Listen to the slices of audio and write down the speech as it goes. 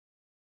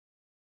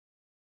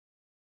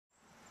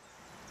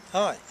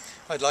Hi,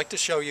 I'd like to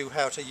show you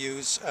how to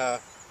use a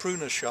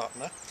Pruner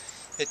Sharpener.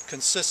 It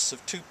consists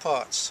of two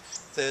parts.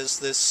 There's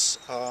this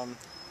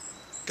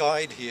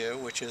guide here,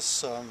 which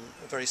is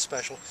very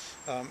special,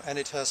 and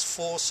it has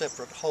four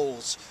separate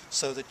holes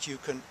so that you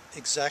can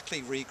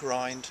exactly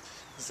regrind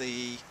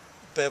the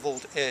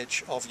beveled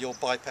edge of your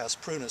bypass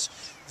pruners.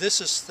 This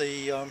is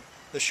the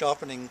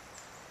sharpening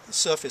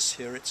surface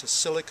here. It's a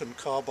silicon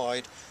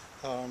carbide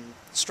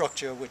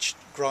structure which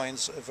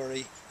grinds a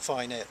very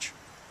fine edge.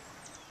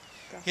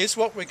 Here's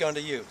what we're going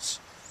to use.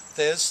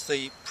 There's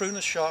the Pruner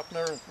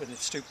Sharpener with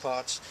its two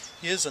parts.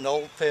 Here's an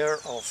old pair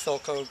of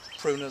Felco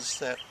pruners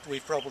that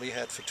we've probably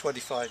had for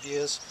 25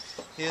 years.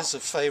 Here's a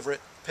favorite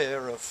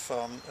pair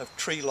of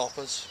tree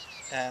loppers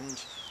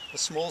and a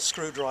small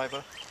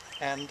screwdriver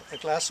and a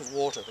glass of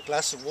water. The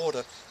glass of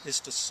water is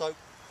to soak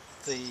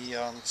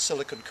the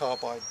silicon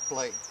carbide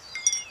blade.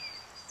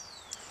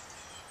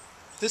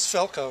 This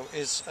Felco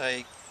is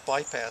a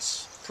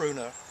bypass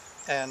pruner,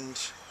 and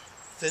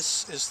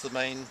this is the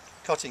main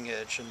cutting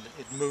edge, and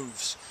it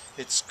moves.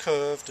 It's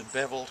curved and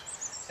beveled,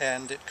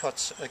 and it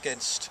cuts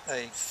against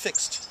a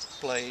fixed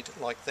blade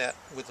like that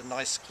with a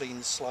nice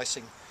clean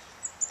slicing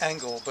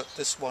angle, but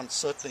this one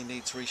certainly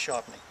needs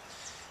resharpening.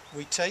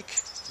 We take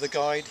the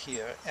guide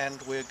here and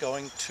we're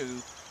going to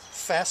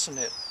fasten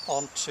it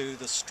onto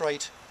the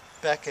straight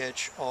back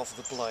edge of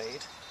the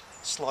blade,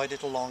 slide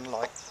it along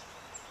like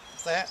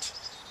that,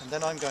 and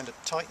then I'm going to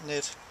tighten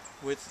it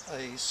with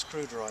a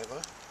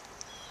screwdriver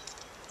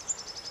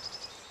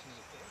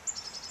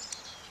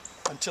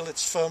until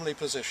it's firmly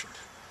positioned.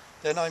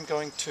 Then I'm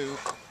going to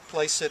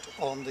place it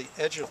on the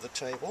edge of the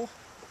table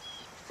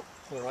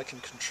where I can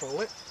control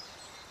it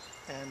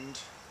and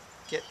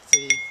get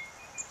the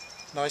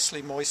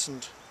nicely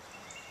moistened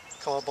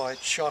carbide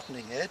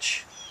sharpening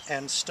edge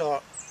and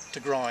start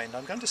to grind.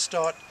 I'm going to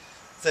start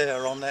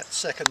there on that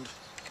second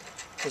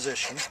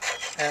position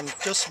and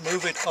just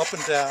move it up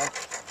and down,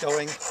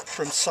 going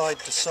from side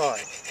to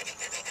side.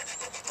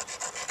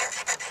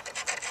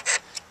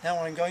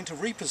 Now I'm going to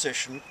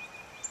reposition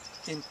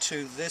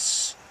into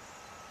this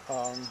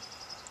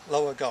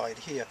lower guide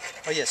here.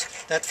 Oh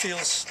yes, that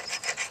feels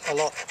a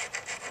lot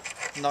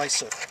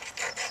nicer.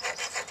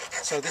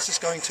 So this is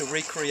going to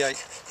recreate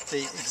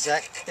the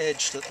exact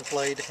edge that the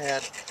blade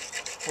had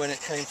when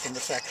it came from the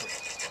factory.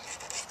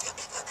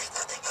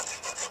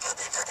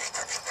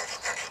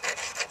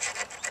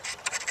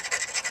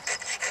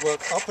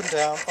 Work up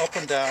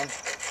and down,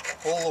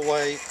 all the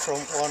way from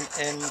one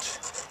end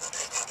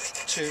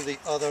to the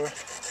other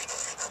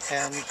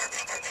and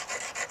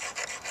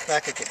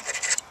back again.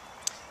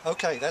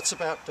 Okay, that's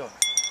about done.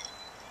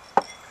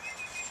 A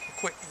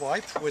quick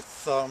wipe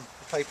with a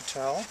paper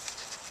towel.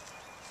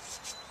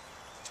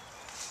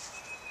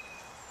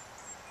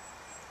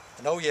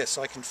 And oh yes,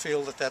 I can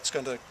feel that that's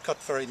going to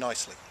cut very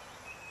nicely.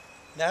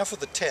 Now for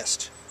the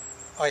test.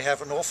 I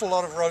have an awful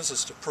lot of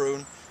roses to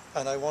prune,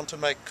 and I want to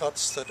make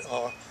cuts that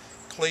are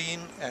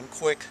clean and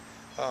quick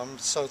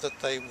so that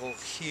they will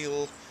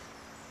heal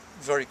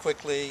very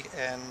quickly,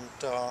 and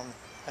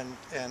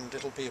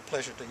it'll be a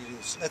pleasure to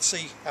use. Let's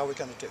see how we're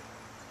going to do.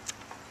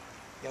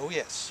 Oh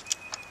yes.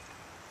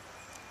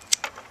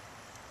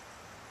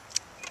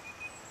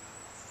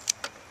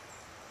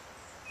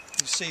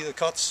 You see the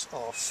cuts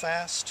are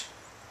fast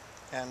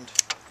and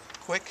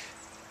quick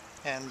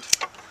and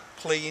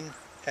clean,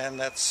 and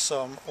that's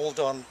all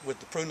done with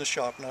the Pruner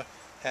Sharpener,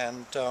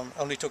 and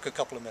only took a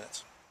couple of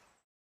minutes.